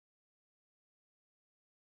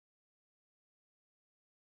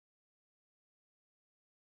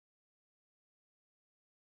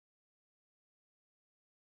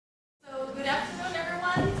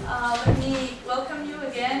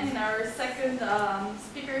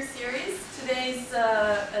speaker series. Today's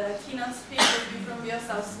keynote speaker will be from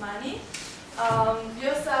Vjosa Osmani.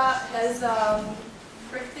 Vjosa has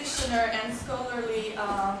practitioner and scholarly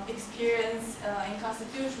experience in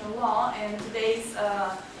constitutional law, and today's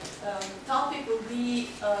topic will be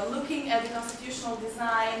looking at the constitutional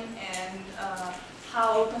design and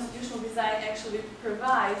how constitutional design actually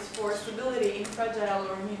provides for stability in fragile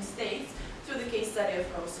or new states through the case study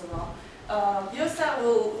of Kosovo. Vjosa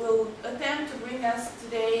will attempt to bring us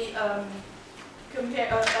today,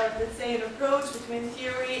 let's say, an approach between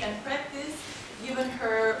theory and practice, given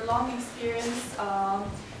her long experience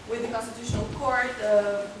with the Constitutional Court.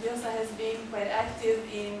 Vjosa has been quite active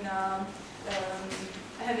in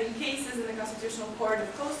having cases in the Constitutional Court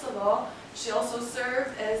of Kosovo. She also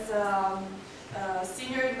served as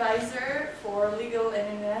senior advisor for legal and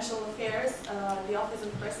international affairs, the Office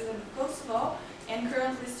of President of Kosovo, and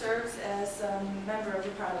currently serves as a member of the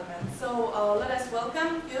parliament. So let us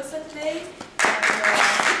welcome Vjosa today.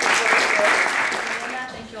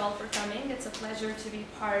 Thank you all for coming. It's a pleasure to be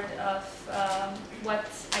part of what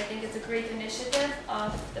I think is a great initiative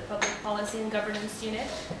of the Public Policy and Governance Unit.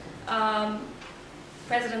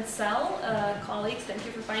 President Sell, colleagues, thank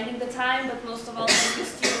you for finding the time, but most of all, thank you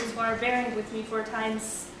students who are bearing with me 4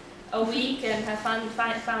 times a week and have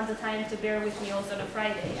found the time to bear with me also on a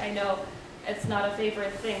Friday. I know it's not a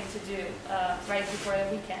favorite thing to do right before the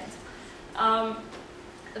weekend.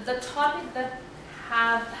 The topic that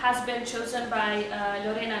has been chosen by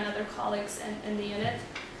Lorena and other colleagues in the unit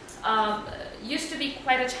used to be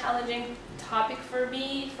quite a challenging topic for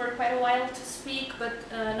me for quite a while to speak, but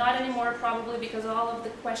not anymore, probably because of all of the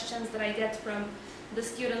questions that I get from the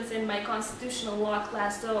students in my constitutional law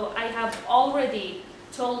class. So I have already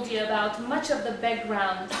told you about much of the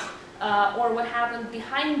background or what happened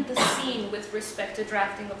behind the scene with respect to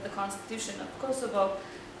drafting of the Constitution of Kosovo.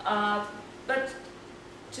 But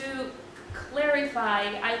to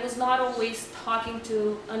clarify, I was not always talking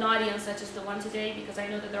to an audience such as the one today, because I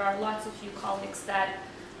know that there are lots of you colleagues that,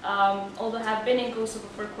 although have been in Kosovo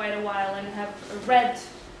for quite a while and have read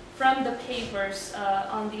from the papers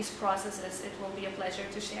on these processes, it will be a pleasure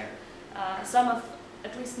to share some of,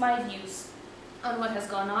 at least my views on what has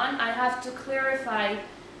gone on. I have to clarify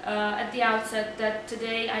at the outset that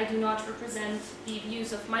today I do not represent the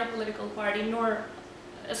views of my political party, nor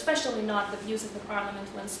especially not the views of the Parliament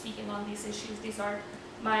when speaking on these issues. These are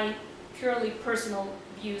my purely personal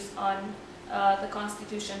views on the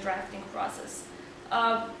Constitution drafting process.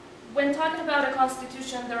 When talking about a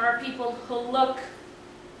Constitution, there are people who look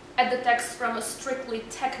at the text from a strictly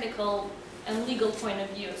technical and legal point of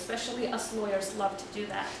view, especially us lawyers love to do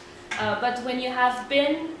that. But when you have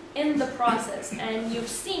been in the process and you've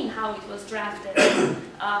seen how it was drafted,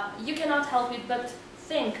 you cannot help it but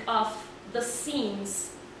think of the scenes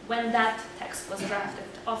when that text was drafted,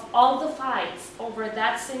 of all the fights over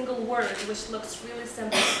that single word, which looks really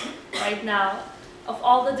simple right now, of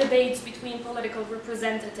all the debates between political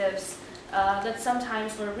representatives that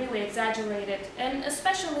sometimes were really exaggerated, and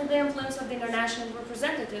especially the influence of the international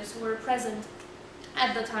representatives who were present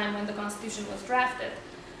at the time when the Constitution was drafted.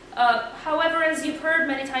 However, as you've heard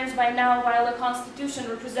many times by now, while a Constitution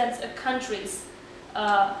represents a country's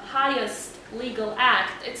highest legal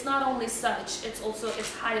act, it's not only such, it's also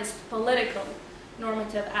its highest political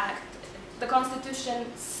normative act. The Constitution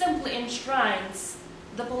simply enshrines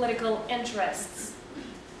the political interests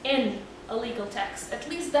in a legal text. At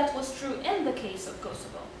least that was true in the case of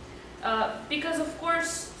Kosovo. Because of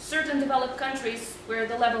course, certain developed countries where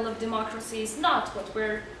the level of democracy is not what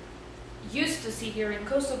we're used to see here in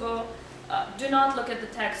Kosovo, do not look at the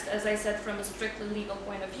text, as I said, from a strictly legal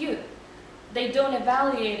point of view. They don't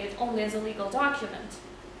evaluate it only as a legal document.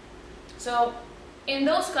 So in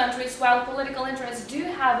those countries, while political interests do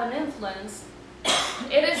have an influence,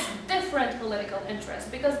 it is different political interests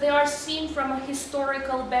because they are seen from a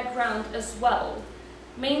historical background as well.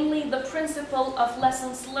 Mainly the principle of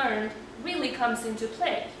lessons learned really comes into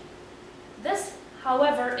play. This,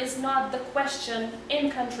 however, is not the question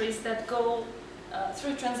in countries that go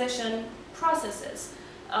through transition processes.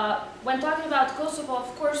 When talking about Kosovo,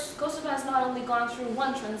 of course, Kosovo has not only gone through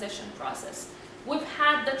one transition process. We've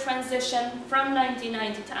had the transition from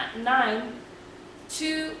 1999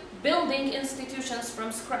 to building institutions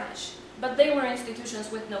from scratch, but they were institutions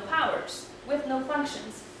with no powers, with no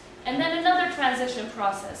functions. And then another transition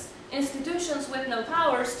process, institutions with no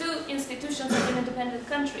powers to institutions of an independent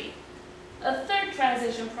country. A third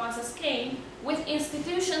transition process came with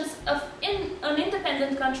institutions in an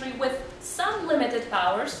independent country with some limited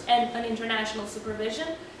powers and an international supervision,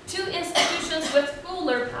 to institutions with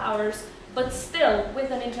fuller powers, but still with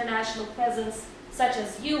an international presence such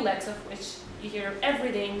as ULEX, of which you hear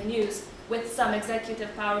every day in the news, with some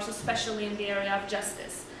executive powers, especially in the area of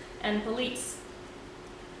justice and police.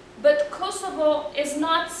 But Kosovo is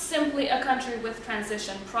not simply a country with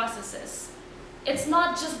transition processes. It's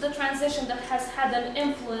not just the transition that has had an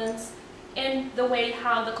influence in the way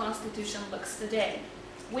how the constitution looks today.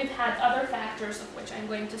 We've had other factors, of which I'm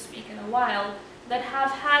going to speak in a while, that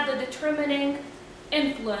have had a determining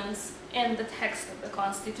influence in the text of the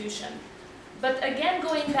constitution. But again,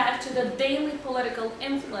 going back to the daily political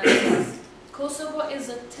influences, Kosovo is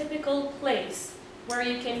a typical place where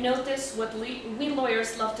you can notice what we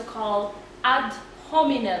lawyers love to call ad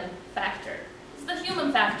hominem factor. It's the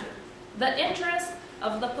human factor, the interest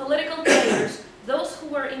of the political players, those who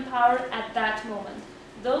were in power at that moment,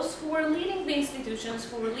 those who were leading the institutions,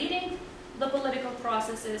 who were leading the political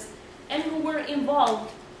processes, and who were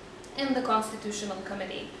involved in the Constitutional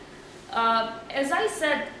Committee. As I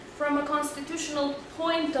said, from a constitutional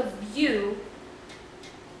point of view,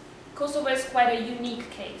 Kosovo is quite a unique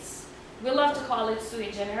case. We love to call it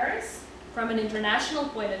sui generis from an international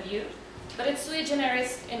point of view, but it's sui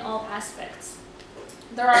generis in all aspects.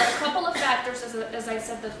 There are a couple of factors, as I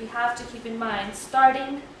said, that we have to keep in mind,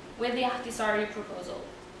 starting with the Ahtisaari proposal.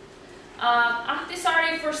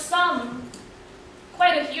 Ahtisaari, for some,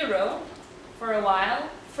 quite a hero for a while,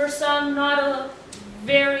 for some, not a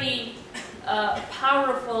very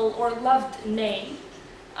powerful or loved name.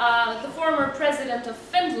 The former president of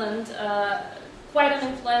Finland, quite an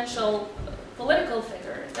influential political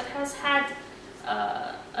figure that has had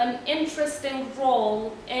an interesting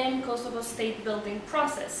role in Kosovo's state-building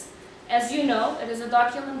process. As you know, it is a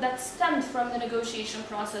document that stemmed from the negotiation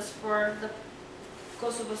process for the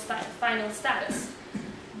Kosovo's final status.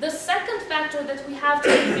 The second factor that we have to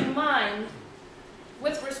keep in mind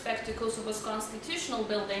with respect to Kosovo's constitutional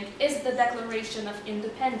building is the Declaration of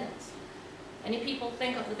Independence. Many people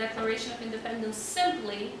think of the Declaration of Independence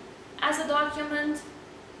simply as a document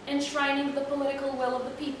enshrining the political will of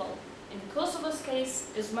the people. In Kosovo's case,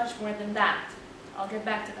 is much more than that. I'll get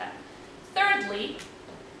back to that. Thirdly,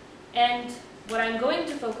 and what I'm going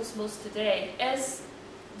to focus most today, is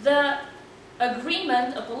the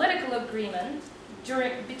agreement, a political agreement,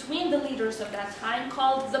 between the leaders of that time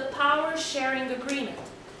called the Power Sharing Agreement.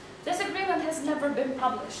 This agreement has never been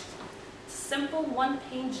published. It's a simple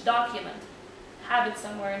one-page document. Have it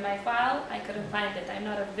somewhere in my file. I couldn't find it. I'm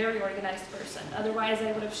not a very organized person. Otherwise,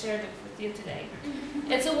 I would have shared it with you today.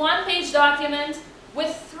 It's a one-page document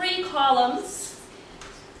with 3 columns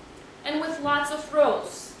and with lots of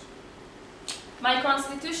rows. My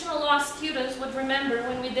constitutional law students would remember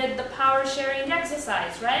when we did the power sharing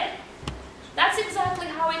exercise, right? That's exactly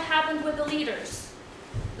how it happened with the leaders.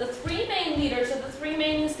 The 3 main leaders of the 3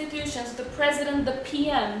 main institutions, the president, the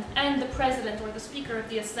PM, and the president or the speaker of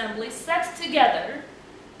the assembly, sat together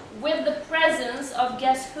with the presence of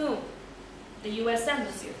guess who? The US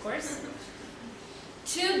Embassy, of course,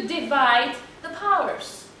 to divide the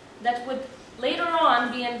powers that would later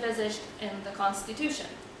on be envisaged in the Constitution.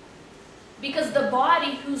 Because the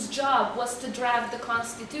body whose job was to draft the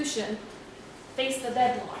Constitution faced a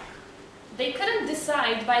deadlock. They couldn't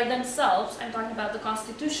decide by themselves, I'm talking about the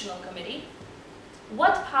Constitutional Committee,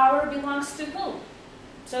 what power belongs to whom.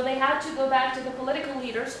 So they had to go back to the political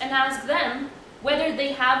leaders and ask them whether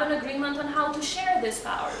they have an agreement on how to share these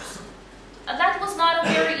powers. That was not a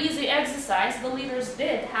very easy exercise. The leaders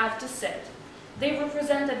did have to sit. They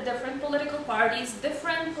represented different political parties,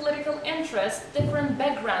 different political interests, different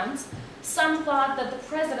backgrounds. Some thought that the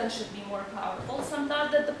president should be more powerful. Some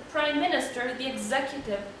thought that the prime minister, the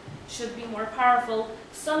executive, should be more powerful.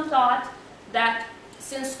 Some thought that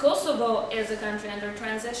since Kosovo is a country under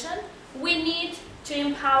transition, we need to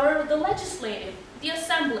empower the legislative, the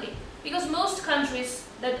assembly, because most countries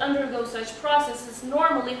that undergo such processes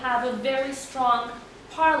normally have a very strong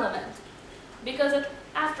parliament, because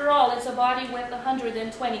after all, it's a body with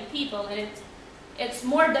 120 people, and it's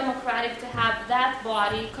more democratic to have that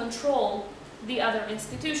body control the other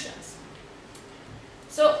institutions.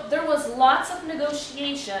 So there was lots of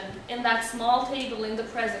negotiation in that small table in the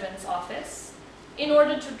president's office in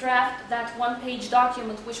order to draft that one-page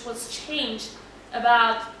document, which was changed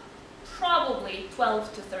about probably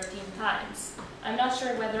 12 to 13 times. I'm not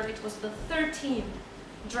sure whether it was the 13th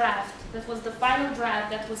draft that was the final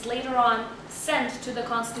draft that was later on sent to the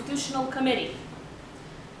Constitutional Committee.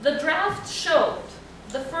 The draft showed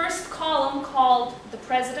the first column called the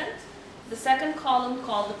president, the second column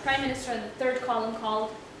called the prime minister, and the third column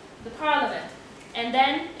called the parliament. And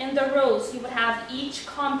then in the rows you would have each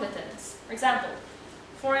competence. For example,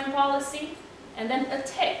 foreign policy, and then a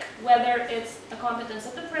tick whether it's a competence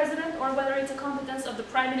of the president or whether it's a competence of the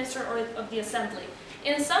prime minister or of the assembly.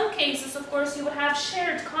 In some cases, of course, you would have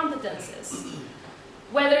shared competences.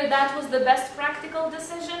 Whether that was the best practical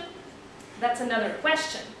decision, that's another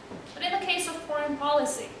question. But in the case of foreign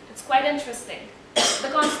policy, it's quite interesting. The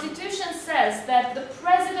Constitution says that the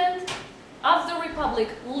President of the Republic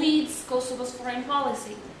leads Kosovo's foreign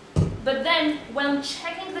policy. But then, when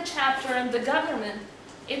checking the chapter on the government,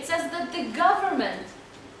 it says that the government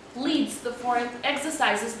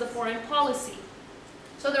exercises the foreign policy.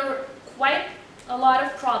 So there were quite a lot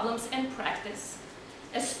of problems in practice,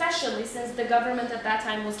 especially since the government at that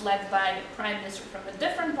time was led by a prime minister from a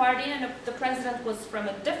different party and the president was from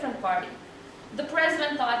a different party. The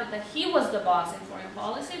president thought that he was the boss in foreign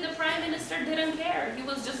policy. The prime minister didn't care. He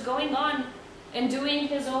was just going on and doing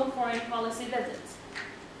his own foreign policy visits.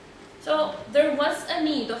 So there was a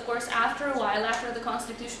need, of course, after a while, after the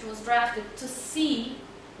Constitution was drafted, to see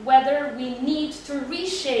whether we need to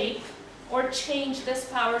reshape or change this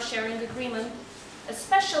power-sharing agreement,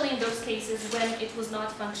 especially in those cases when it was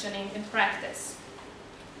not functioning in practice.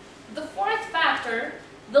 The fourth factor,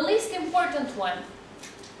 the least important one,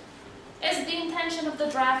 is the intention of the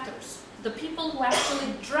drafters, the people who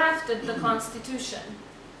actually drafted the Constitution.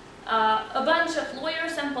 A bunch of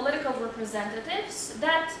lawyers and political representatives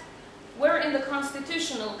that were in the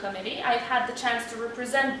Constitutional Committee. I've had the chance to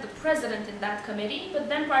represent the president in that committee, but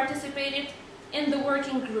then participated in the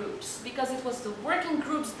working groups, because it was the working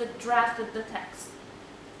groups that drafted the text.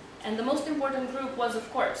 And the most important group was, of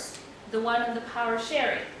course, the one on the power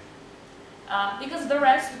sharing. Because the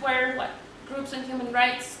rest were what? Groups on human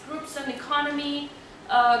rights, groups on economy,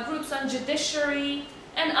 groups on judiciary,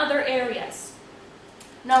 and other areas.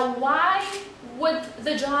 Now, why would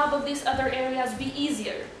the job of these other areas be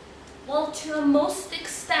easier? Well, to the most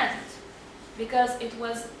extent, because it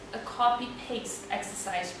was a copy-paste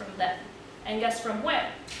exercise from them. And guess from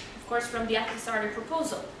where? Of course, from the Ahtisaari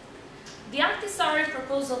proposal. The Ahtisaari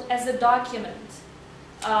proposal as a document,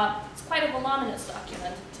 it's quite a voluminous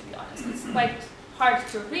document, to be honest. It's quite hard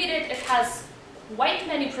to read it. It has quite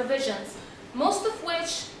many provisions, most of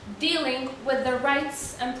which dealing with the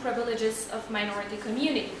rights and privileges of minority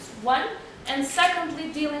communities, one, and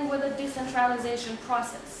secondly, dealing with the decentralization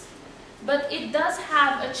process. But it does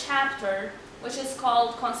have a chapter which is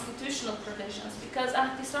called Constitutional Provisions, because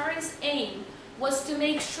Ahtisaari's aim was to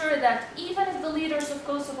make sure that even if the leaders of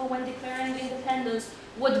Kosovo, when declaring independence,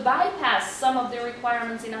 would bypass some of the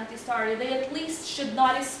requirements in Ahtisaari, they at least should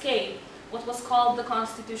not escape what was called the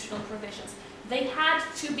Constitutional Provisions. They had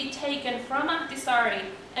to be taken from Ahtisaari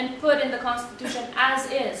and put in the Constitution as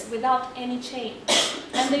is, without any change.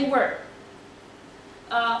 And they were.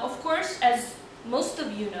 Of course, as most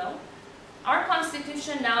of you know, our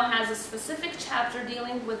Constitution now has a specific chapter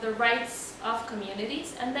dealing with the rights of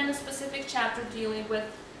communities, and then a specific chapter dealing with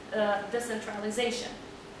decentralization.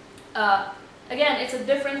 Again, it's a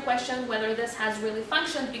different question whether this has really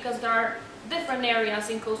functioned, because there are different areas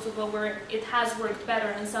in Kosovo where it has worked better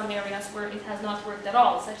and some areas where it has not worked at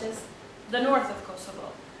all, such as the north of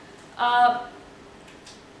Kosovo.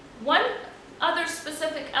 One other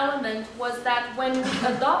specific element was that when we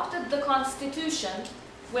adopted the Constitution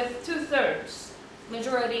with 2/3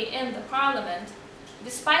 majority in the parliament,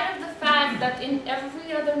 despite of the fact that in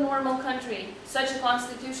every other normal country, such a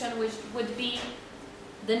constitution which would be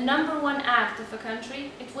the #1 act of a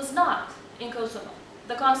country, it was not in Kosovo.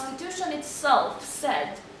 The Constitution itself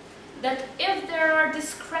said that if there are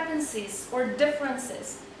discrepancies or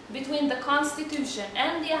differences between the Constitution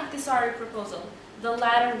and the Ahtisaari proposal, the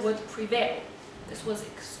latter would prevail. This was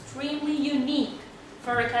extremely unique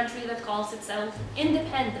for a country that calls itself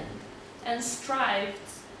independent and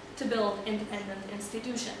strives to build independent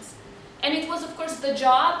institutions. And it was, of course, the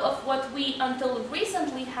job of what we until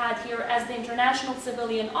recently had here as the International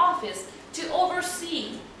Civilian Office to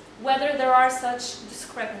oversee whether there are such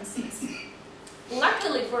discrepancies.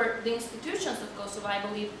 Luckily for the institutions of Kosovo, I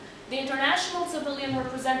believe, the International Civilian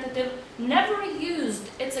Representative never used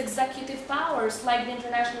its executive powers like the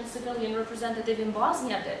International Civilian Representative in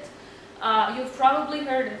Bosnia did. You've probably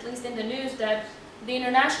heard, at least in the news, that the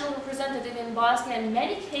international representative in Bosnia in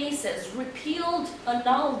many cases repealed,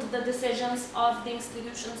 annulled the decisions of the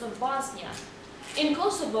institutions of Bosnia. In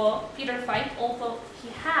Kosovo, Peter Fight, although he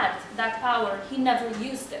had that power, he never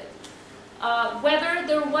used it. Whether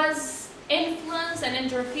there was influence and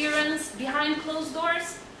interference behind closed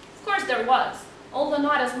doors, of course there was, although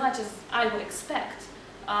not as much as I would expect.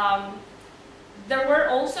 There were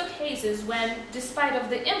also cases when, despite of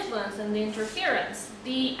the influence and the interference,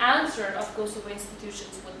 the answer of Kosovo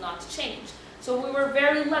institutions would not change. So we were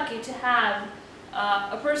very lucky to have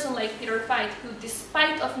a person like Peter Fait, who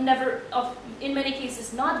despite in many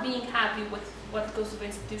cases not being happy with what Kosovo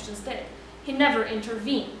institutions did, he never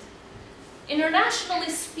intervened. Internationally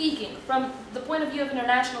speaking, from the point of view of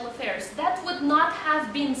international affairs, that would not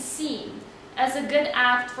have been seen as a good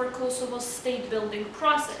act for Kosovo's state-building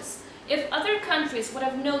process. If other countries would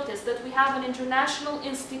have noticed that we have an international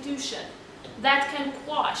institution that can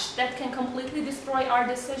quash, that can completely destroy our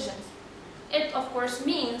decisions, it of course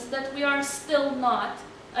means that we are still not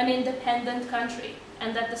an independent country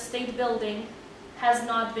and that the state building has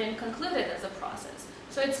not been concluded as a process.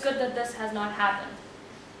 So it's good that this has not happened.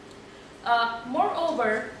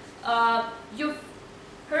 Moreover, you've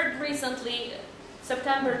heard recently,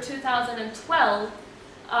 September 2012,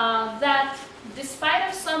 that despite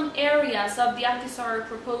of some areas of the Ahtisaari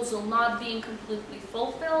proposal not being completely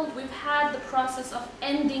fulfilled, we've had the process of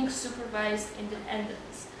ending supervised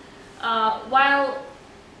independence. While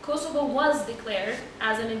Kosovo was declared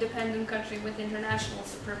as an independent country with international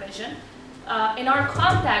supervision, in our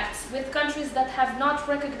contacts with countries that have not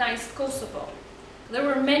recognized Kosovo, there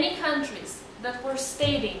were many countries that were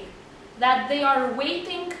stating that they are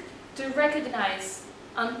waiting to recognize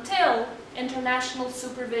until international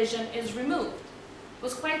supervision is removed. It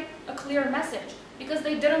was quite a clear message, because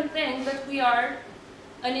they didn't think that we are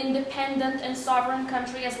an independent and sovereign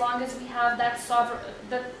country as long as we have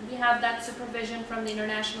that supervision from the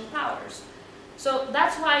international powers. So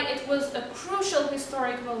that's why it was a crucial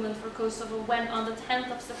historic moment for Kosovo when on the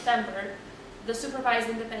 10th of September the supervised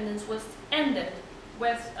independence was ended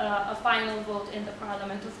with a final vote in the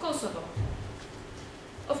Parliament of Kosovo.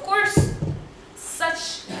 Of course,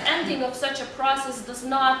 such ending of such a process does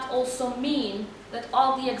not also mean that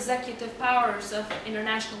all the executive powers of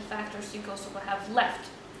international factors in Kosovo have left.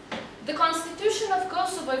 The Constitution of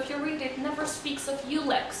Kosovo, if you read it, never speaks of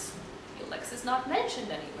ULEX. ULEX is not mentioned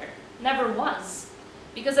anywhere, never was.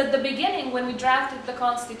 Because at the beginning, when we drafted the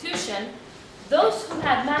Constitution, those who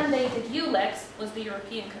had mandated ULEX was the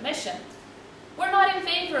European Commission. Were not in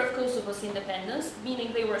favor of Kosovo's independence,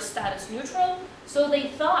 meaning they were status neutral, so they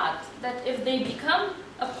thought that if they become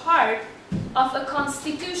a part of a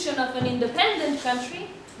constitution of an independent country,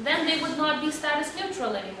 then they would not be status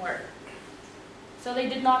neutral anymore. So they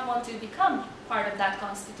did not want to become part of that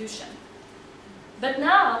constitution. But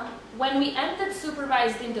now, when we ended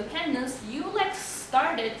supervised independence, ULEX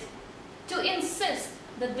started to insist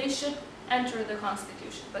that they should enter the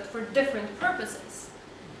constitution, but for different purposes.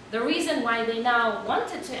 The reason why they now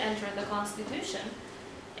wanted to enter the constitution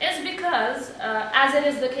is because, as it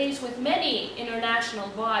is the case with many international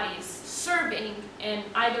bodies serving in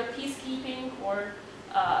either peacekeeping or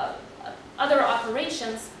other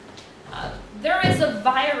operations, there is a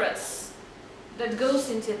virus that goes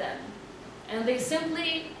into them, and they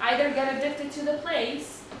simply either get addicted to the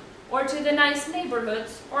place or to the nice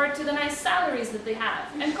neighborhoods or to the nice salaries that they have.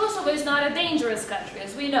 And Kosovo is not a dangerous country,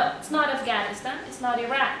 as we know. It's not Afghanistan, it's not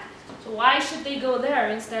Iraq. So why should they go there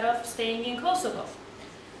instead of staying in Kosovo?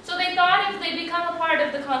 So they thought if they become a part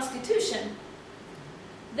of the constitution,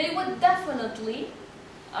 they would definitely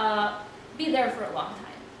be there for a long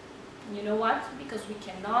time. And you know what? Because we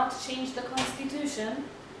cannot change the constitution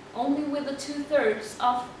only with the 2/3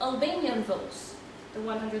 of Albanian votes, the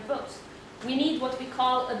 100 votes. We need what we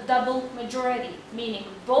call a double majority, meaning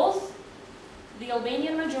both the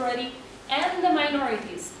Albanian majority and the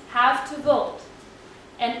minorities have to vote.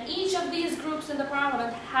 And each of these groups in the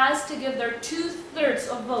parliament has to give their 2/3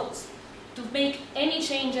 of votes to make any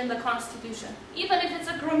change in the constitution, even if it's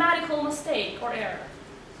a grammatical mistake or error.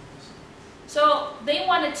 So they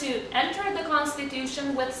wanted to enter the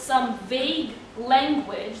constitution with some vague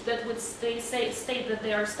language that would state that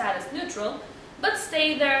they are status neutral, but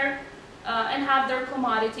stay there and have their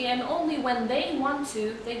commodity, and only when they want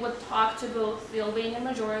to, they would talk to both the Albanian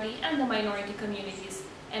majority and the minority communities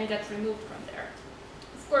and get removed from there.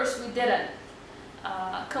 Of course, we didn't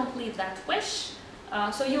complete that wish,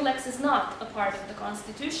 so ULEX is not a part of the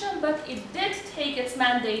constitution, but it did take its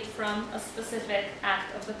mandate from a specific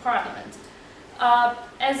act of the parliament.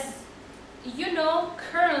 As you know,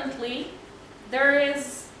 currently there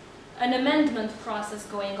is an amendment process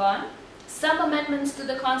going on. Some amendments to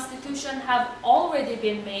the Constitution have already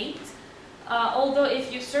been made, although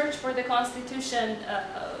if you search for the Constitution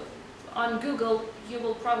on Google, you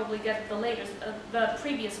will probably get the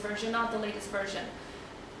previous version, not the latest version.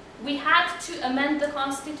 We had to amend the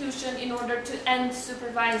Constitution in order to end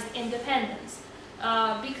supervised independence,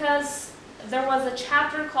 because there was a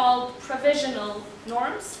chapter called Provisional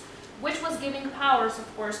Norms, which was giving powers, of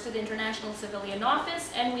course, to the International Civilian Office,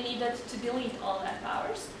 and we needed to delete all that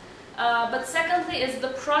powers. But secondly is the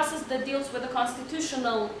process that deals with the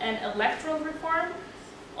constitutional and electoral reform.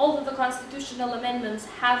 All of the constitutional amendments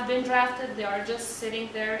have been drafted. They are just sitting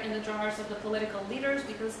there in the drawers of the political leaders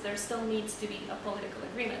because there still needs to be a political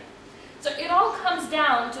agreement. So it all comes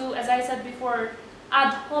down to, as I said before,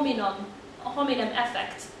 ad hominem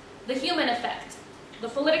effect, the human effect, the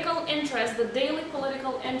political interest, the daily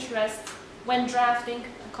political interest when drafting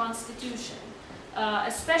a constitution.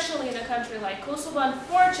 Especially in a country like Kosovo.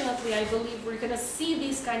 Unfortunately, I believe we're going to see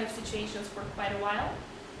these kind of situations for quite a while.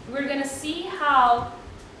 We're going to see how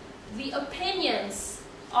the opinions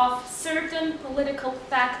of certain political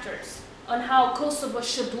factors on how Kosovo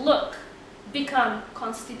should look become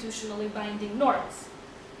constitutionally binding norms,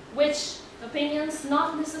 which opinions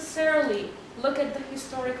not necessarily look at the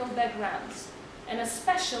historical backgrounds, and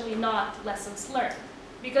especially not lessons learned.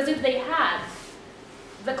 Because if they had,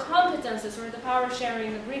 the competences or the power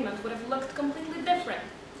sharing agreement would have looked completely different.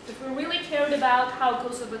 If we really cared about how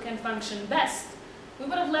Kosovo can function best, we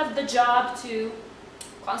would have left the job to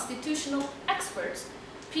constitutional experts,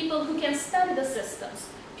 people who can study the systems,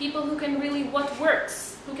 people who can really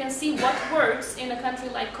who can see what works in a country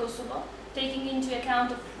like Kosovo, taking into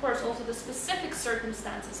account, of course, also the specific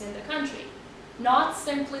circumstances in the country, not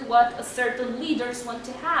simply what a certain leaders want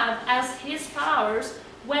to have as his powers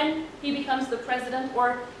when he becomes the president,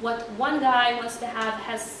 or what one guy wants to have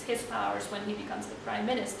as his powers when he becomes the prime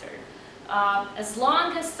minister. As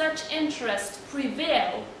long as such interests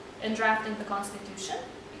prevail in drafting the constitution,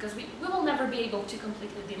 because we will never be able to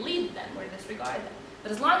completely delete them or disregard them,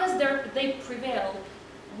 but as long as they prevail,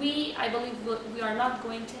 I believe we are not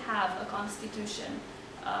going to have a constitution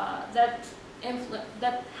that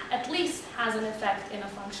at least has an effect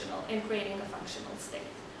in creating a functional state.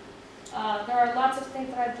 There are lots of things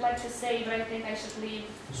that I'd like to say, but I think I should leave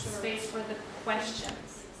space for the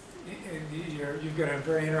questions. You've got a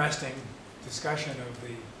very interesting discussion of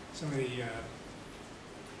some of the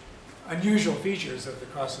unusual features of the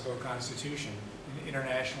Kosovo Constitution,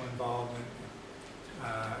 international involvement,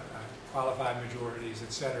 qualified majorities,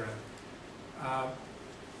 etc. How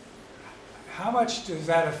much does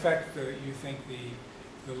that affect, you think,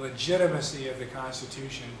 the legitimacy of the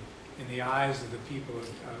Constitution in the eyes of the people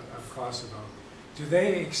of Kosovo? Do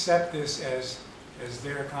they accept this as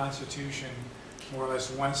their constitution more or less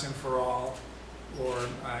once and for all, or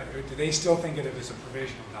do they still think of it as a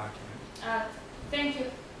provisional document? Thank you.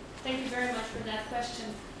 Thank you very much for that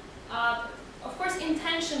question. Of course,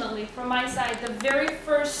 intentionally, from my side, the very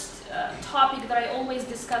first topic that I always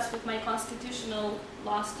discuss with my constitutional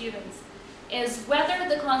law students is whether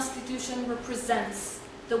the Constitution represents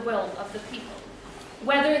the will of the people,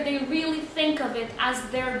 whether they really think of it as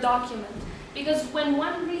their document. Because when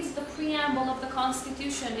one reads the preamble of the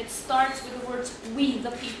Constitution, it starts with the words, "We,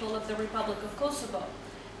 the people of the Republic of Kosovo."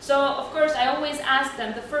 So, of course, I always ask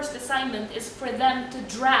them, the first assignment is for them to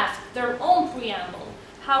draft their own preamble.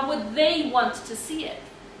 How would they want to see it?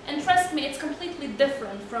 And trust me, it's completely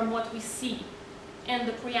different from what we see in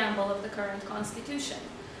the preamble of the current Constitution.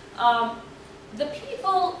 The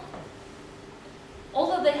people,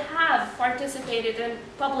 although they have participated in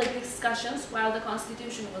public discussions while the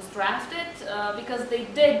Constitution was drafted, because they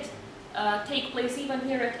did take place even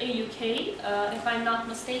here at AUK, if I'm not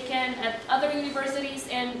mistaken, at other universities,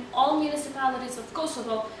 and all municipalities of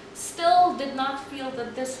Kosovo still did not feel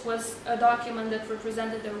that this was a document that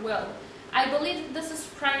represented their will. I believe this is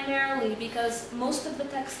primarily because most of the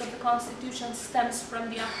text of the Constitution stems from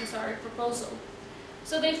the Ahtisaari proposal.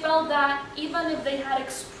 So they felt that even if they had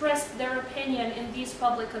expressed their opinion in these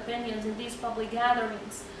public opinions, in these public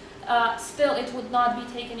gatherings, still it would not be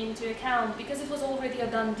taken into account because it was already a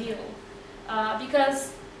done deal.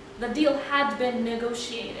 Because the deal had been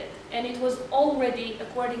negotiated and it was already,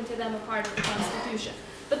 according to them, a part of the Constitution.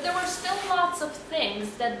 But there were still lots of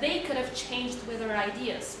things that they could have changed with their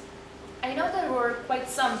ideas. I know there were quite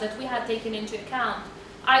some that we had taken into account,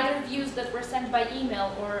 either views that were sent by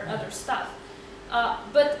email or other stuff.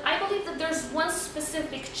 But I believe that there's one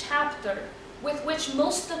specific chapter with which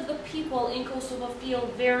most of the people in Kosovo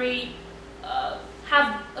feel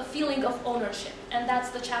have a feeling of ownership, and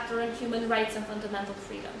that's the chapter on human rights and fundamental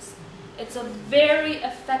freedoms. It's a very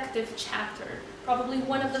effective chapter, probably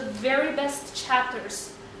one of the very best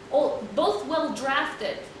chapters, both well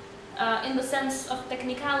drafted in the sense of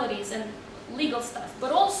technicalities and legal stuff,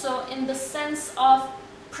 but also in the sense of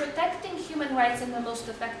protecting human rights in the most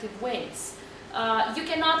effective ways. You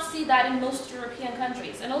cannot see that in most European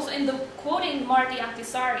countries. And also in the quoting Marti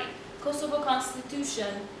Ahtisaari, Kosovo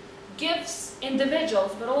Constitution gives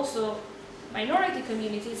individuals, but also minority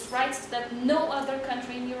communities, rights that no other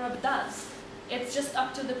country in Europe does. It's just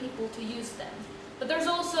up to the people to use them. But there's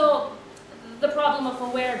also problem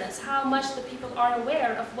of awareness, how much the people are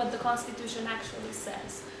aware of what the Constitution actually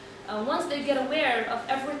says. Once they get aware of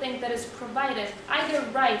everything that is provided, either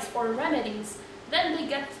rights or remedies, then they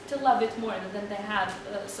get to love it more than they have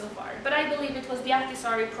so far. But I believe it was the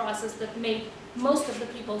Ahtisaari process that made most of the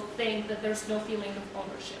people think that there's no feeling of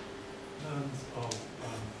ownership. Terms of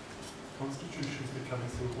constitutions becoming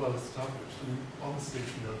sort of well established, and honestly,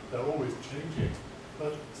 they're always changing,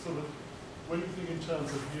 but sort of, when you think in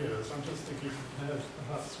terms of years, I'm just thinking compared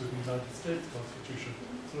perhaps with the United States Constitution,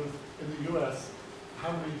 sort of in the US,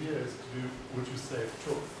 how many years would you say it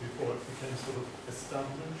took before it became sort of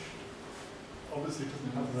established? Obviously it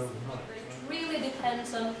doesn't happen overnight. It really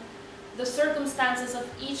depends on the circumstances of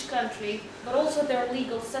each country, but also their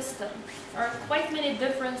legal system. There are quite many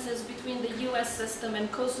differences between the US system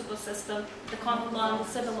and Kosovo system, the common law and the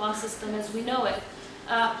civil law system as we know it.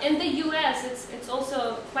 In the US, it's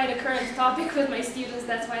also quite a current topic with my students,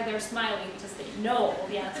 that's why they're smiling, because they know all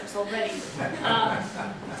the answers already.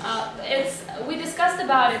 We discussed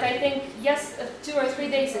about it, I think, 2 or 3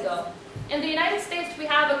 days ago. In the United States, we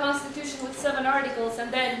have a constitution with 7 articles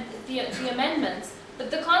and then the amendments.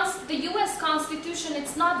 But the US Constitution,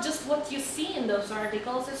 it's not just what you see in those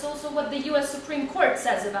articles, it's also what the US Supreme Court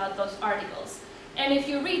says about those articles. And if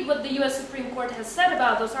you read what the US Supreme Court has said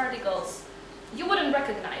about those articles, you wouldn't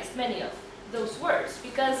recognize many of those words,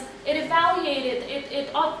 because it evaluated,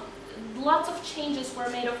 lots of changes were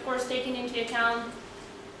made, of course, taking into account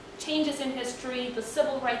changes in history, the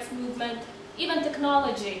civil rights movement, even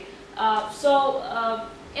technology.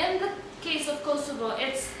 In the case of Kosovo,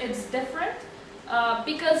 it's different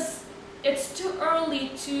because it's too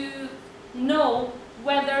early to know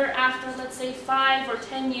whether after, let's say, 5 or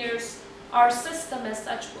 10 years, our system as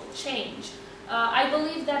such will change. I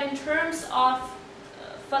believe that in terms of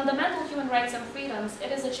fundamental human rights and freedoms, it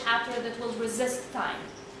is a chapter that will resist time.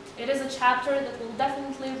 It is a chapter that will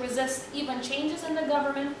definitely resist even changes in the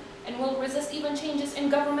government and will resist even changes in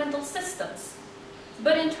governmental systems.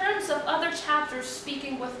 But in terms of other chapters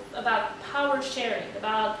speaking about power sharing,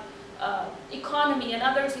 about economy and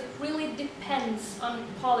others, it really depends on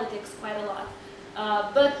politics quite a lot.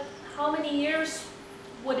 But how many years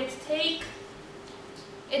would it take?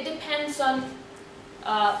 It depends on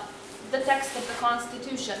the text of the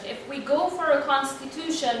Constitution. If we go for a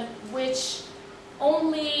Constitution which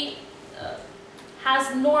only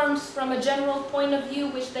has norms from a general point of view,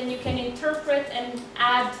 which then you can interpret and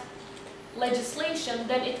add legislation,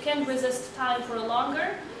 then it can resist time for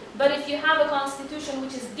longer. But if you have a Constitution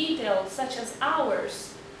which is detailed, such as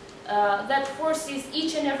ours, that foresees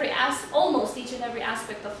almost each and every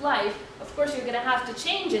aspect of life, of course you're going to have to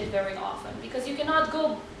change it very often, because you cannot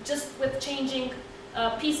go just with changing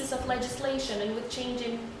pieces of legislation and with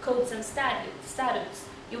changing codes and statutes.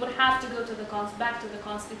 You would have to go to back to the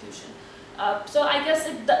Constitution. So I guess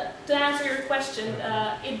to answer your question,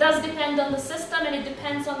 it does depend on the system and it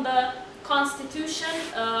depends on the Constitution.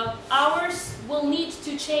 Ours will need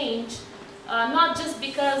to change, not just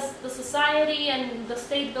because the society and the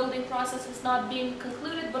state building process is not being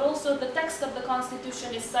concluded, but also the text of the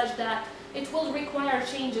Constitution is such that it will require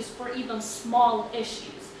changes for even small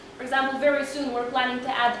issues. For example, very soon we're planning to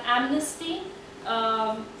add amnesty,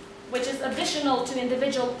 which is additional to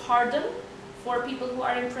individual pardon for people who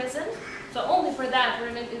are in prison. So only for that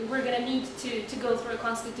we're going to need to go through a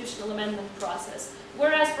constitutional amendment process.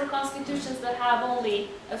 Whereas for constitutions that have only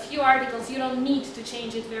a few articles, you don't need to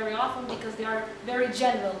change it very often because they are very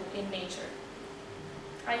general in nature.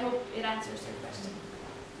 I hope it answers your question.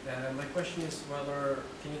 My question is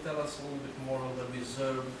can you tell us a little bit more on the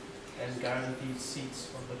reserve and guaranteed seats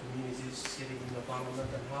for the communities sitting in the parliament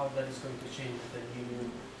and how that is going to change with the new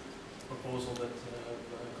proposal that the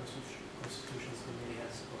Constitutions Committee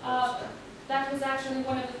has proposed? That was actually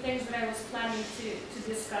one of the things that I was planning to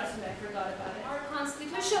discuss, and I forgot about it. Our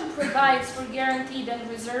Constitution provides for guaranteed and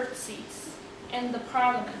reserved seats in the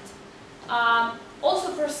Parliament.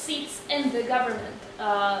 Also for seats in the government.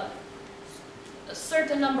 A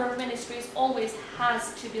certain number of ministries always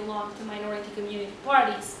has to belong to minority community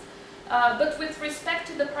parties. But with respect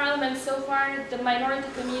to the Parliament, so far the minority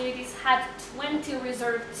communities had 20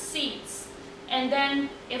 reserved seats. And then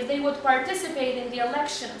if they would participate in the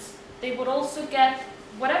elections, they would also get,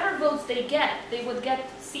 whatever votes they would get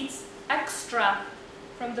seats extra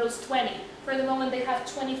from those 20. For the moment they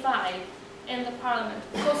have 25 in the Parliament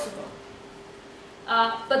of Kosovo.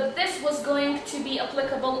 But this was going to be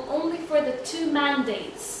applicable only for the 2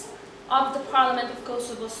 mandates of the Parliament of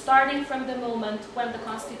Kosovo, starting from the moment when the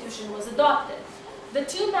Constitution was adopted. The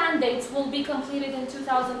 2 mandates will be completed in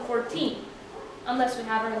 2014, unless we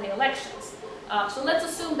have early elections. So let's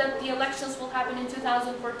assume that the elections will happen in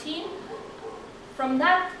 2014. from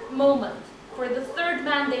that moment, for the third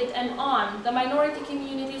mandate and on, the minority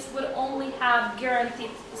communities would only have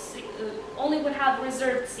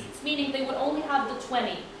reserved seats, meaning they would only have the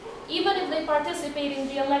 20. Even if they participate in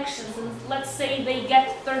the elections, and let's say they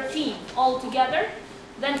get 13 altogether,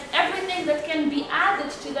 then everything that can be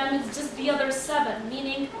added to them is just the other 7,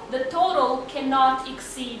 meaning the total cannot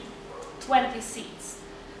exceed 20 seats.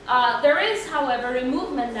 There is, however, a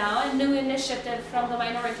movement now, a new initiative from the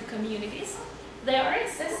minority communities. They are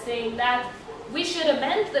insisting that we should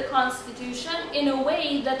amend the constitution in a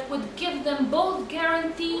way that would give them both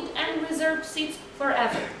guaranteed and reserved seats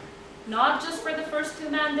forever. Not just for the first 2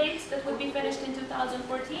 mandates that would be finished in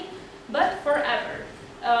 2014, but forever.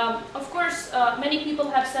 Of course, many people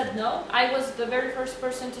have said no. I was the very first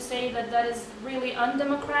person to say that that is really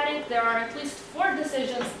undemocratic. There are at least 4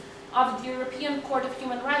 decisions of the European Court of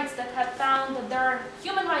Human Rights that have found that there are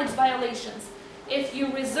human rights violations if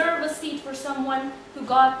you reserve a seat for someone who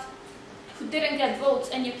didn't get votes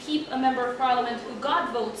and you keep a member of parliament who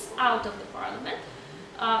got votes out of the parliament.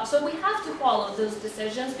 So we have to follow those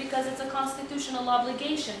decisions because it's a constitutional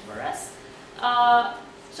obligation for us.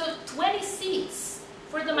 So 20 seats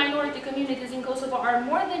for the minority communities in Kosovo are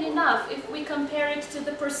more than enough if we compare it to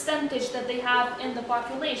the percentage that they have in the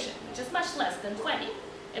population, which is much less than 20.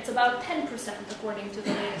 It's about 10% according to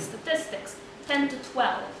the latest statistics, 10 to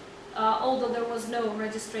 12, although there was no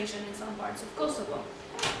registration in some parts of Kosovo.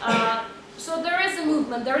 So there is a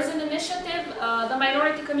movement, there is an initiative. The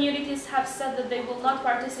minority communities have said that they will not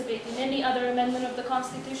participate in any other amendment of the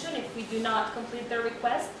Constitution if we do not complete their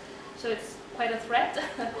request. So it's quite a threat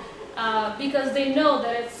because they know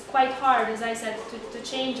that it's quite hard, as I said, to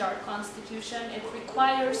change our Constitution. It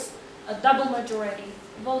requires a double majority,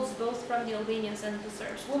 votes both from the Albanians and the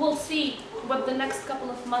Serbs. We will see what the next couple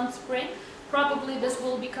of months bring. Probably this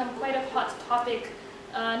will become quite a hot topic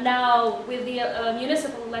now with the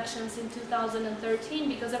municipal elections in 2013,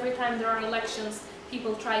 because every time there are elections,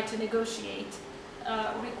 people try to negotiate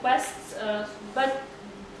requests, but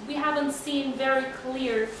we haven't seen very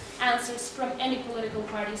clear answers from any political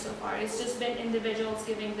party so far. It's just been individuals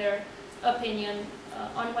giving their opinion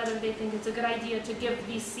on whether they think it's a good idea to give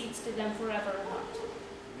these seats to them forever or not.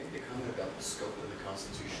 Maybe a comment about the scope of the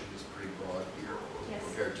Constitution is pretty broad here, Yes.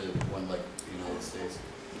 compared to one like the United States.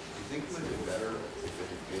 Do you think it would have been better if it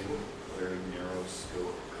had been a very narrow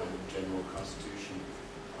scope, kind of general Constitution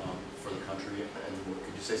for the country? And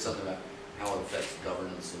could you say something about how it affects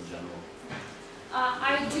governance in general?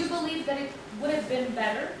 I do believe that it would have been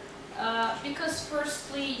better. Because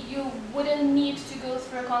firstly, you wouldn't need to go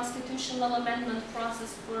through a constitutional amendment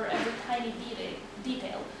process for every tiny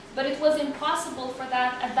detail. But it was impossible for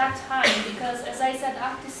that at that time because, as I said,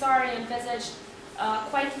 Ahtisaari envisaged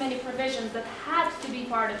quite many provisions that had to be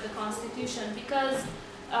part of the Constitution because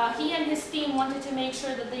he and his team wanted to make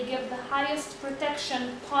sure that they give the highest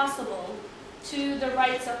protection possible to the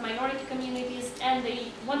rights of minority communities, and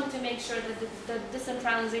they wanted to make sure that the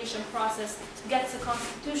decentralization process gets a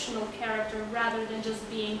constitutional character rather than just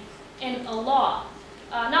being in a law.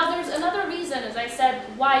 Now there's another reason, as I said,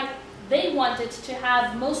 why they wanted to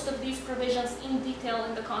have most of these provisions in detail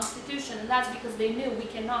in the Constitution, and that's because they knew we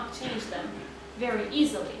cannot change them very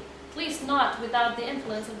easily, at least not without the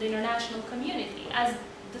influence of the international community, as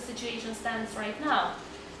the situation stands right now.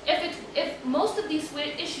 If most of these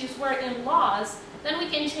issues were in laws, then we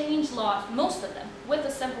can change laws, most of them, with a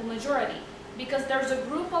simple majority. Because there's a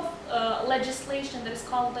group of legislation that is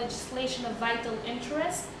called legislation of vital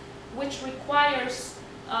interest, which requires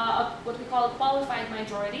what we call a qualified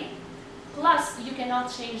majority, plus you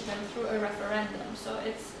cannot change them through a referendum. So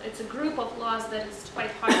it's a group of laws that is quite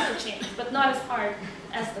hard to change, but not as hard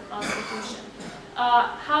as the Constitution.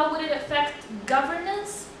 How would it affect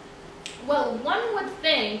governance? Well, one would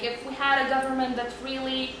think if we had a government that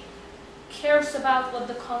really cares about what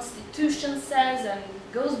the Constitution says and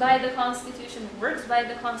goes by the Constitution, works by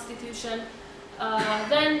the Constitution,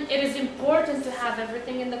 then it is important to have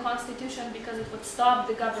everything in the Constitution because it would stop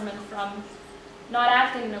the government from not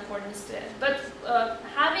acting in accordance to it. But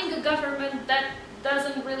having a government that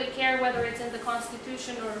doesn't really care whether it's in the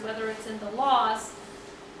Constitution or whether it's in the laws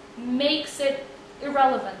makes it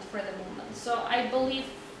irrelevant for the movement. So I believe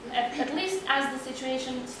at least as the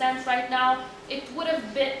situation stands right now, it would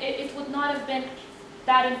not have been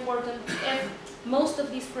that important if most of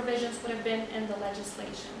these provisions would have been in the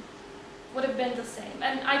legislation, would have been the same.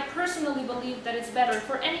 And I personally believe that it's better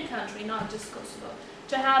for any country, not just Kosovo,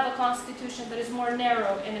 to have a constitution that is more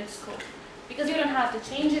narrow in its scope. Because you don't have to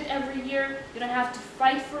change it every year, you don't have to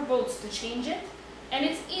fight for votes to change it. And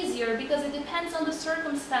it's easier because it depends on the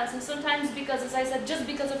circumstance, and sometimes because, as I said, just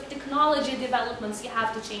because of technology developments, you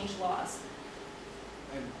have to change laws.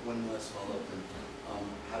 And one last follow-up then.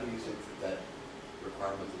 How do you think that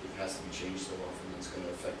requirement that it has to be changed so often is going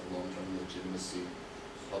to affect the long-term legitimacy,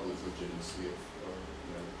 public legitimacy of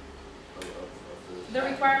The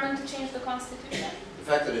requirement to change the Constitution? The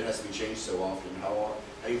fact that it has to be changed so often, how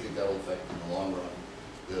do you think that will affect in the long run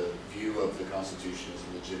the view of the Constitution as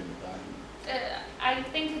a legitimate document? I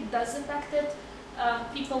think it does affect it.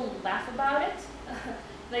 People laugh about it.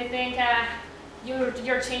 They think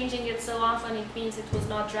you're changing it so often, it means it was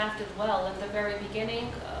not drafted well at the very beginning.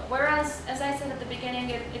 Whereas, as I said at the beginning,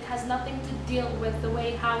 it has nothing to deal with the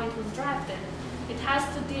way how it was drafted. It has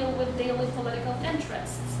to deal with daily political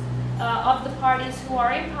interests of the parties who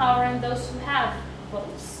are in power and those who have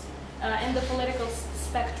votes in the political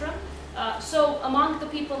spectrum. So among the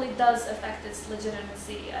people, it does affect its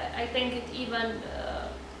legitimacy. I think it even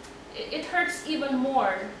it hurts even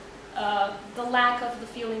more the lack of the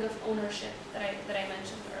feeling of ownership that I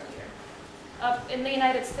mentioned earlier. In the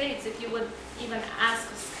United States, if you would even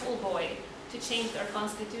ask a schoolboy to change their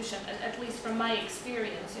constitution, at least from my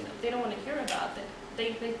experience, they don't want to hear about it.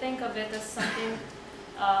 They think of it as something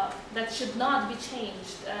that should not be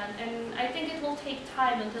changed, and I think it will take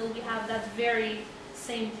time until we have that very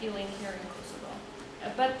same feeling here in Kosovo.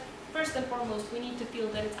 But first and foremost, we need to feel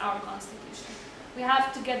that it's our constitution. We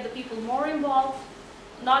have to get the people more involved,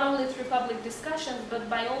 not only through public discussions, but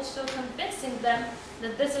by also convincing them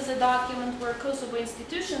that this is a document where Kosovo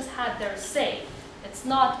institutions had their say. It's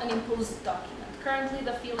not an imposed document. Currently,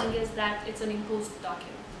 the feeling is that it's an imposed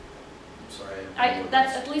document. I'm sorry.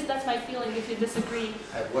 At least that's my feeling. If you disagree,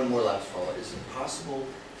 I have one more last follow-up. Is it possible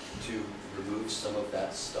to remove some of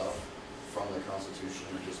that stuff from the Constitution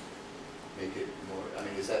and just make it more? I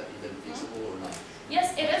mean, is that even feasible or not?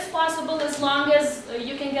 yes, it is possible as long as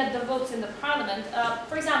you can get the votes in the parliament.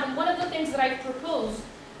 For example, one of the things that I proposed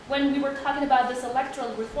when we were talking about this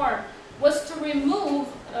electoral reform was to remove,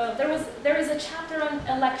 there is a chapter on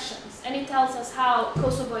elections, and it tells us how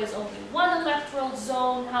Kosovo is only one electoral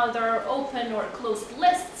zone, how there are open or closed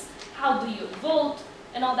lists, how do you vote,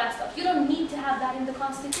 and all that stuff. You don't need to have that in the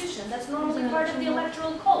Constitution. That's normally part of the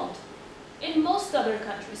electoral code in most other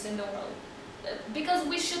countries in the world. Because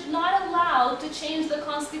we should not allow to change the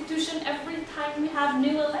Constitution every time we have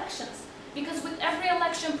new elections. Because with every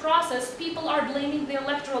election process, people are blaming the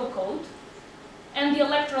electoral code and the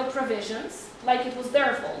electoral provisions, like it was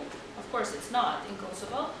their fault. Of course, it's not in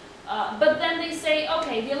Kosovo. But then they say,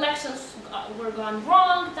 okay, the elections were gone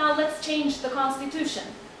wrong, now let's change the Constitution.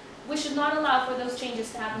 We should not allow for those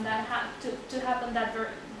changes to happen that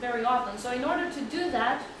very often. So in order to do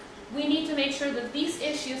that, we need to make sure that these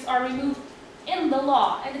issues are removed in the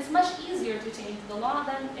law, and it's much easier to change the law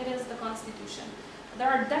than it is the Constitution. There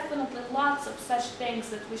are definitely lots of such things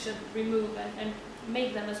that we should remove and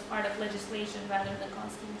make them as part of legislation rather than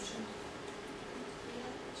Constitution.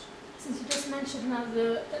 Since you just mentioned now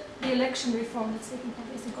the election reform that's taking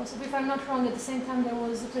place in Kosovo, if I'm not wrong, at the same time there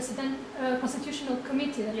was a constitutional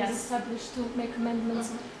committee that was established to make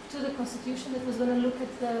amendments to the Constitution that was going to look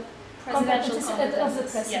at the Presidential competencies of the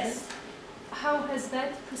president. Yes. How has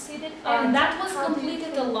that proceeded? That was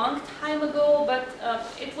completed a long time ago, but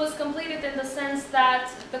it was completed in the sense that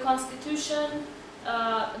the constitutional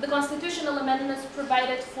amendments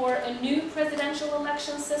provided for a new presidential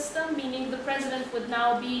election system, meaning the president would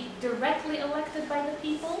now be directly elected by the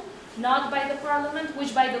people, not by the parliament,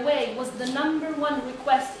 which, by the way, was the #1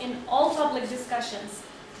 request in all public discussions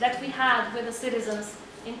that we had with the citizens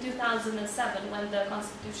in 2007 when the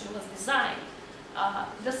Constitution was designed.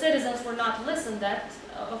 The citizens were not listened at.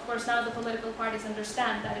 Of course, now the political parties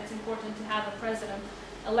understand that it's important to have a president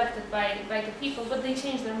elected by the people, but they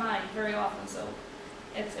change their mind very often, so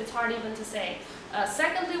it's hard even to say.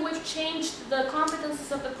 Secondly, we've changed the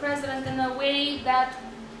competences of the president in a way that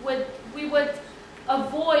we would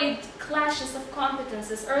avoid clashes of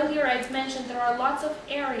competences. Earlier, I've mentioned there are lots of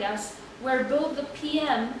areas where both the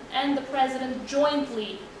PM and the president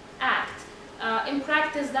jointly act. In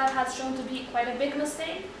practice, that has shown to be quite a big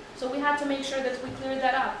mistake, so we had to make sure that we clear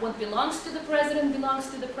that up. What belongs to the president belongs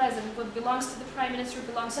to the president. What belongs to the prime minister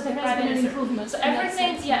belongs to the prime minister. Improvement. So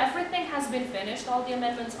everything has been finished. All the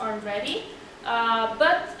amendments are ready.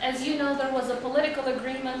 But as you know, there was a political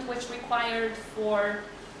agreement which required for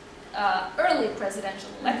early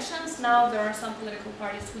presidential elections. Now there are some political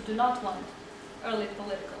parties who do not want early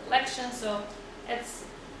political elections, so it's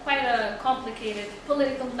quite a complicated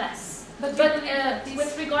political mess. But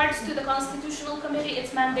with regards to the Constitutional Committee,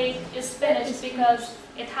 its mandate is finished because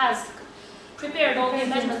it has prepared all the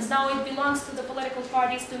amendments. Now it belongs to the political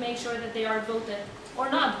parties to make sure that they are voted or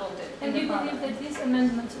not voted. And you believe that these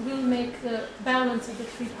amendments will make the balance of the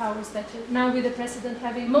three powers better? Now with the president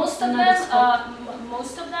having most of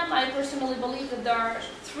them, I personally believe that there are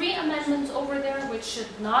 3 amendments over there which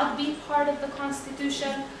should not be part of the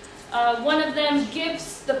Constitution. One of them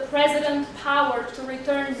gives the president power to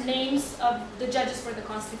return names of the judges for the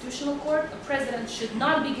Constitutional Court. The president should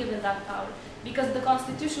not be given that power because the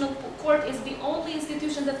Constitutional Court is the only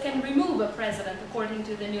institution that can remove a president according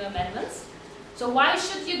to the new amendments. So why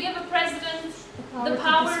should you give a president the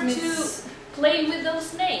power to play with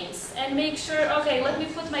those names and make sure, okay, let me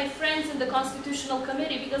put my friends in the Constitutional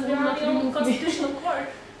Committee because they are the only Constitutional Court,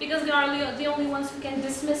 because they are the only ones who can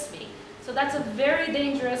dismiss me. So that's a very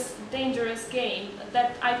dangerous game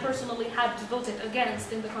that I personally had voted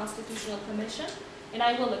against in the Constitutional Commission, and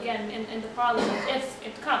I will again in the Parliament if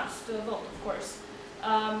it comes to a vote, of course.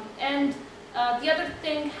 The other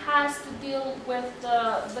thing has to deal with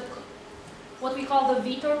what we call the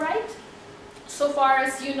veto right. So far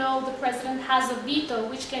as you know, the president has a veto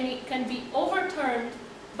which can be overturned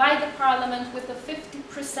by the Parliament with a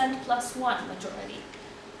 50% +1 majority.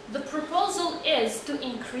 The proposal is to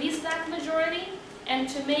increase that majority and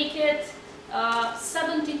to make it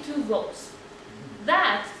 72 votes.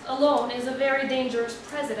 That alone is a very dangerous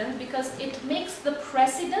precedent because it makes the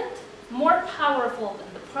president more powerful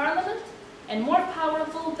than the Parliament and more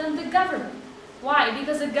powerful than the government. Why?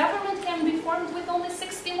 Because a government can be formed with only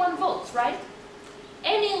 61 votes, right?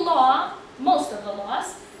 Any law, most of the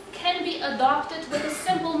laws, can be adopted with a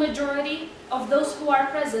simple majority of those who are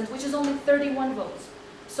present, which is only 31 votes.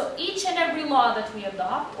 So each and every law that we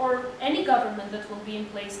adopt, or any government that will be in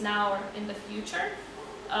place now or in the future,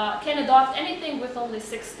 can adopt anything with only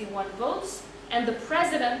 61 votes, and the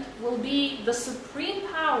president will be the supreme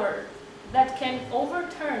power that can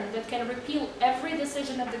overturn, that can repeal every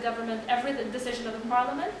decision of the government, every decision of the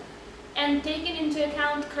Parliament. And taking into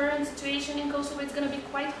account current situation in Kosovo, it's going to be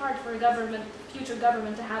quite hard for a government, future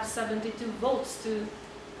government, to have 72 votes to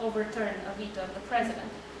overturn a veto of the president.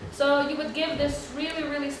 So you would give this really,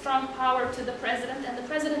 really strong power to the president, and the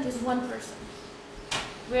president is one person.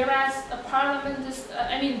 Whereas a parliament is,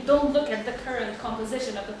 don't look at the current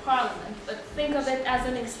composition of the parliament, but think of it as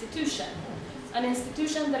an institution. An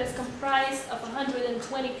institution that is comprised of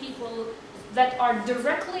 120 people that are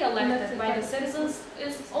directly elected by the citizens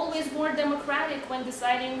is always more democratic when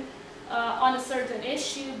deciding on a certain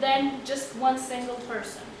issue than just one single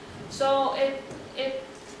person. So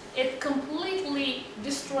it completely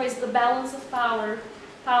destroys the balance of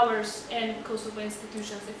powers in Kosovo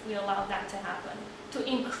institutions if we allow that to happen, to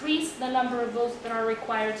increase the number of votes that are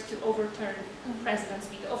required to overturn president's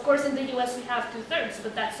veto. Of course, in the US we have 2/3,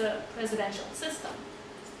 but that's a presidential system.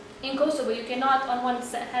 In Kosovo, you cannot on one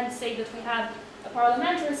hand say that we have a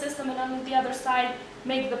parliamentary system and on the other side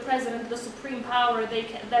make the president the supreme power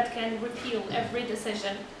that can repeal every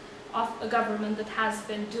decision of a government that has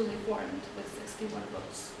been duly formed with 61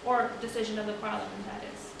 votes, or decision of the parliament, that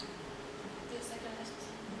is. Yes, I can ask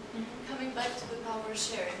something. Coming back to the power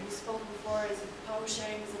sharing, we spoke before as if power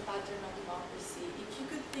sharing is a pattern of democracy. If you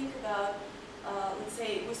could think about, let's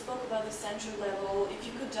say, we spoke about the central level, if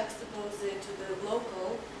you could juxtapose it to the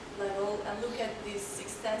local level and look at this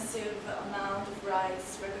extensive amount of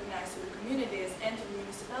rights recognized to the communities and to the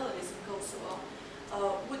municipalities in Kosovo,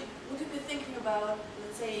 would you be thinking about,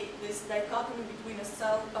 let's say, this dichotomy between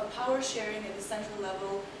a power sharing at the central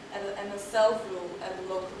level and a self-rule at the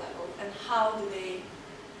local level, and how do they,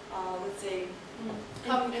 let's say,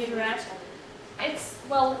 communicate with each other?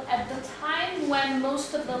 Well, at the time when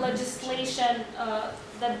most of the legislation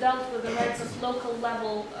that dealt with the rights of local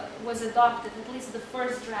level was adopted, at least the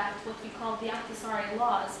first draft, what we call the Ahtisaari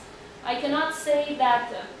laws, I cannot say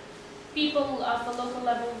that people of the local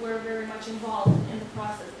level were very much involved in the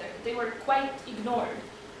process there. They were quite ignored,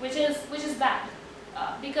 which is bad.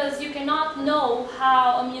 Because you cannot know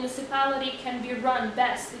how a municipality can be run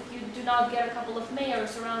best if you do not get a couple of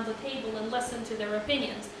mayors around the table and listen to their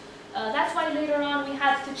opinions. That's why later on we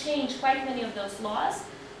had to change quite many of those laws.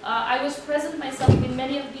 I was present myself in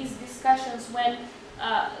many of these discussions when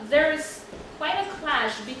there is quite a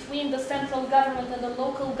clash between the central government and the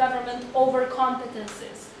local government over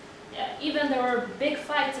competences. Even there were big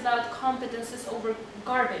fights about competences over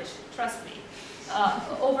garbage, trust me,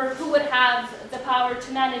 over who would have the power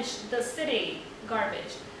to manage the city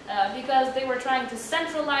garbage, because they were trying to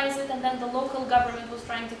centralize it and then the local government was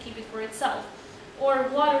trying to keep it for itself. Or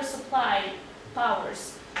water supply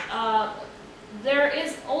powers. There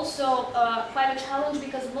is also quite a challenge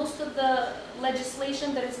because most of the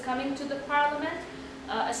legislation that is coming to the parliament,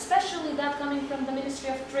 especially that coming from the Ministry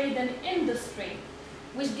of Trade and Industry,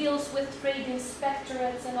 which deals with trade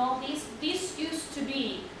inspectorates and all these. These used to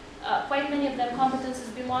be, quite many of them,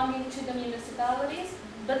 competences belonging to the municipalities,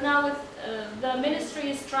 but now with, the ministry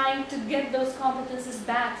is trying to get those competences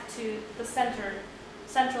back to the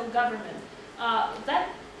central government. That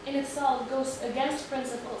in itself goes against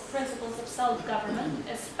principles of self-government,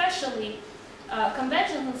 especially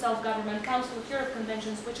conventions on self-government, Council of Europe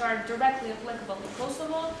conventions, which are directly applicable in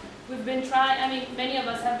Kosovo. We've been trying, I mean, many of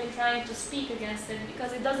us have been trying to speak against it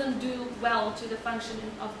because it doesn't do well to the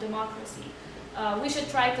functioning of democracy. We should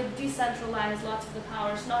try to decentralize lots of the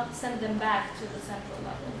powers, not send them back to the central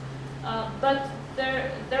level. But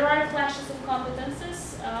there are clashes of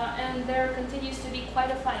competences, and there continues to be quite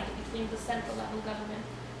a fight between the central level government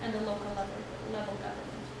and the local level government.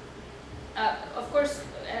 Of course,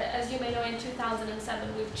 as you may know, in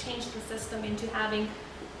 2007 we've changed the system into having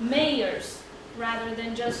mayors rather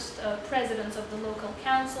than just presidents of the local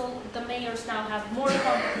council. The mayors now have more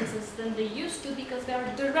competences than they used to because they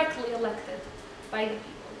are directly elected by the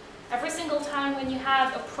people. Every single time when you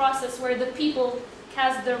have a process where the people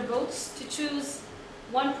cast their votes to choose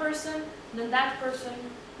one person, then that person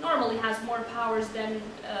normally has more powers than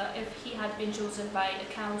if he had been chosen by a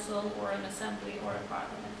council or an assembly or a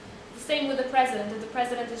parliament. The same with the president. If the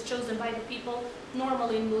president is chosen by the people,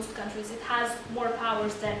 normally in most countries it has more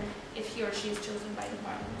powers than if he or she is chosen by the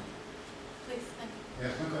parliament. Please, thank you.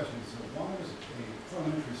 Yes, my question is, why was a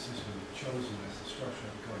parliamentary system chosen as the structure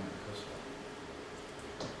of government in Kosovo?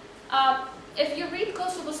 If you read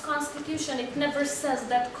Kosovo's constitution, it never says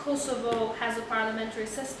that Kosovo has a parliamentary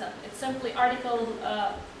system. It's simply Article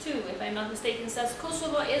 2, if I'm not mistaken, says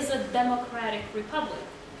Kosovo is a democratic republic.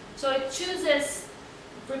 So it chooses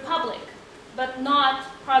republic, but not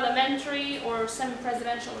parliamentary or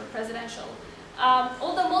semi-presidential or presidential.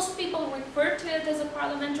 Although most people refer to it as a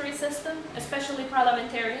parliamentary system, especially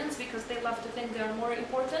parliamentarians, because they love to think they are more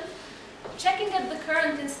important, checking at the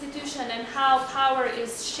current institution and how power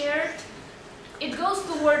is shared, it goes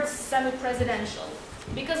towards semi-presidential,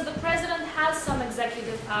 because the president has some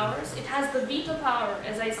executive powers. It has the veto power,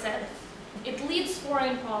 as I said. It leads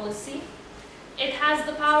foreign policy. It has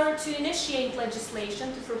the power to initiate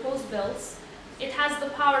legislation, to propose bills. It has the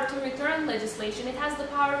power to return legislation. It has the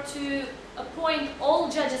power to appoint all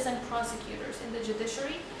judges and prosecutors in the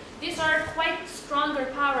judiciary. These are quite stronger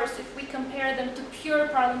powers if we compare them to pure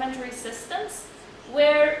parliamentary systems,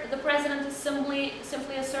 where the president is simply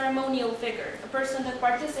a ceremonial figure, a person that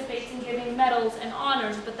participates in giving medals and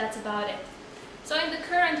honors, but that's about it. So in the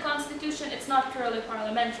current constitution, it's not purely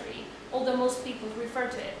parliamentary, although most people refer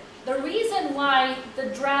to it. The reason why the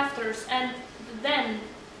drafters and then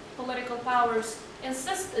political powers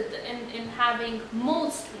insisted in having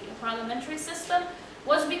mostly a parliamentary system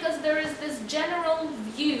was because there is this general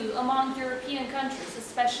view among European countries,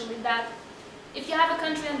 especially, that if you have a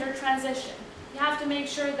country under transition, you have to make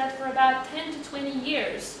sure that for about 10 to 20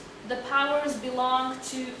 years, the powers belong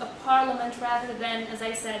to a parliament rather than, as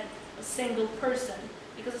I said, a single person.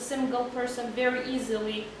 Because a single person very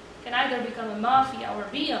easily can either become a mafia or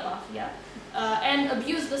be a mafia and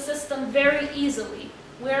abuse the system very easily.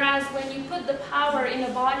 Whereas when you put the power in a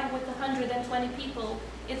body with 120 people,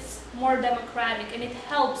 it's more democratic and it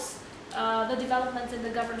helps the development in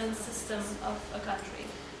the governance system of a country.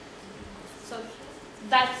 So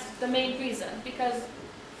that's the main reason, because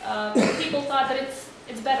people thought that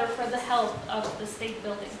it's better for the health of the state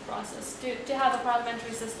building process to have a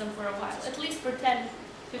parliamentary system for a while, at least for 10,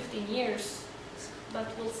 15 years, but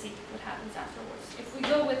we'll see what happens afterwards. If we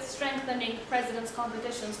go with strengthening president's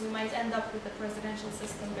competitions, we might end up with a presidential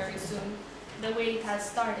system very soon. The way it has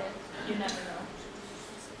started, you never know.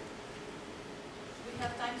 We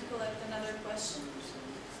have time to collect another question.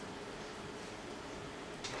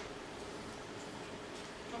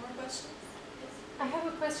 One more question? I have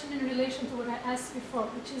a question in relation to what I asked before,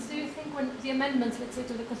 which is, do you think when the amendments, let's say,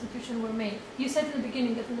 to the Constitution were made, you said in the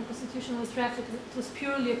beginning that when the Constitution was drafted, it was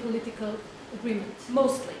purely a political agreement?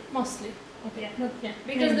 Mostly. Mostly. Okay. Yeah.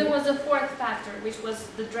 Because there was a fourth factor, which was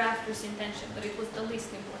the drafter's intention, but it was the least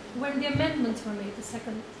important. When the amendments were made, the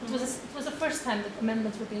second, it was the first time that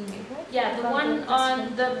amendments were being made, right? Yeah, the one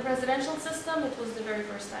on the presidential system, it was the very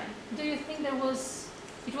first time. Do you think it was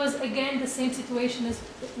again the same situation as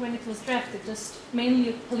when it was drafted, just mainly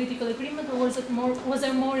a political agreement, or was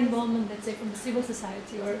there more involvement, let's say, from the civil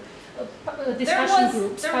society or discussion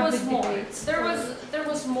groups, public debates? There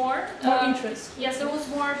was more. More interest. Yes, there was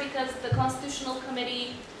more because the Constitutional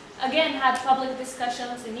Committee, again, had public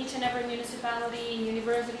discussions in each and every municipality, in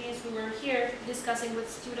universities. We were here discussing with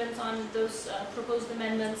students on those proposed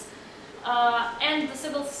amendments. And the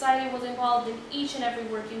civil society was involved in each and every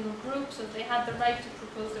working group, so they had the right to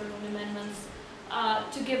propose their own amendments.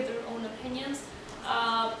 to give their own opinions.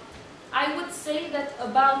 I would say that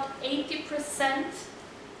about 80%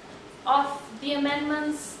 of the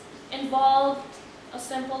amendments involved a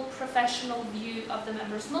simple professional view of the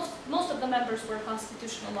members. Most of the members were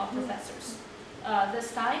constitutional law professors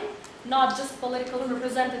this time, not just political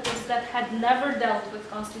representatives that had never dealt with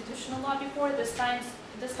constitutional law before. This time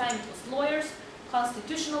it was lawyers,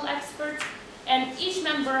 constitutional experts, and each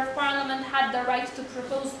member of parliament had the right to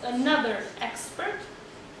propose another expert,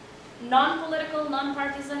 non-political,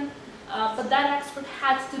 non-partisan, but that expert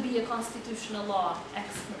had to be a constitutional law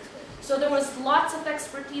expert. So there was lots of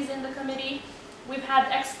expertise in the committee. We've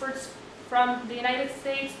had experts from the United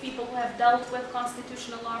States, people who have dealt with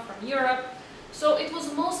constitutional law from Europe. So it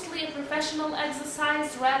was mostly a professional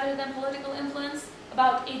exercise rather than political influence,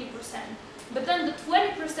 about 80%. But then the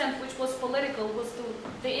 20%, which was political, was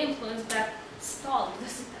the influence that stalled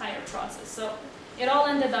this entire process. So it all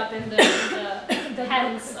ended up in the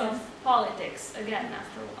hands of politics again,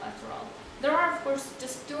 after all. There are, of course,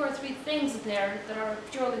 just 2 or 3 things there that are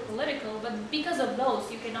purely political, but because of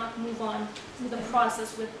those, you cannot move on to the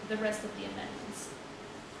process with the rest of the amendments.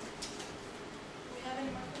 Do we have any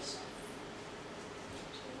more questions?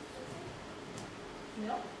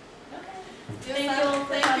 No? Okay. Vjosa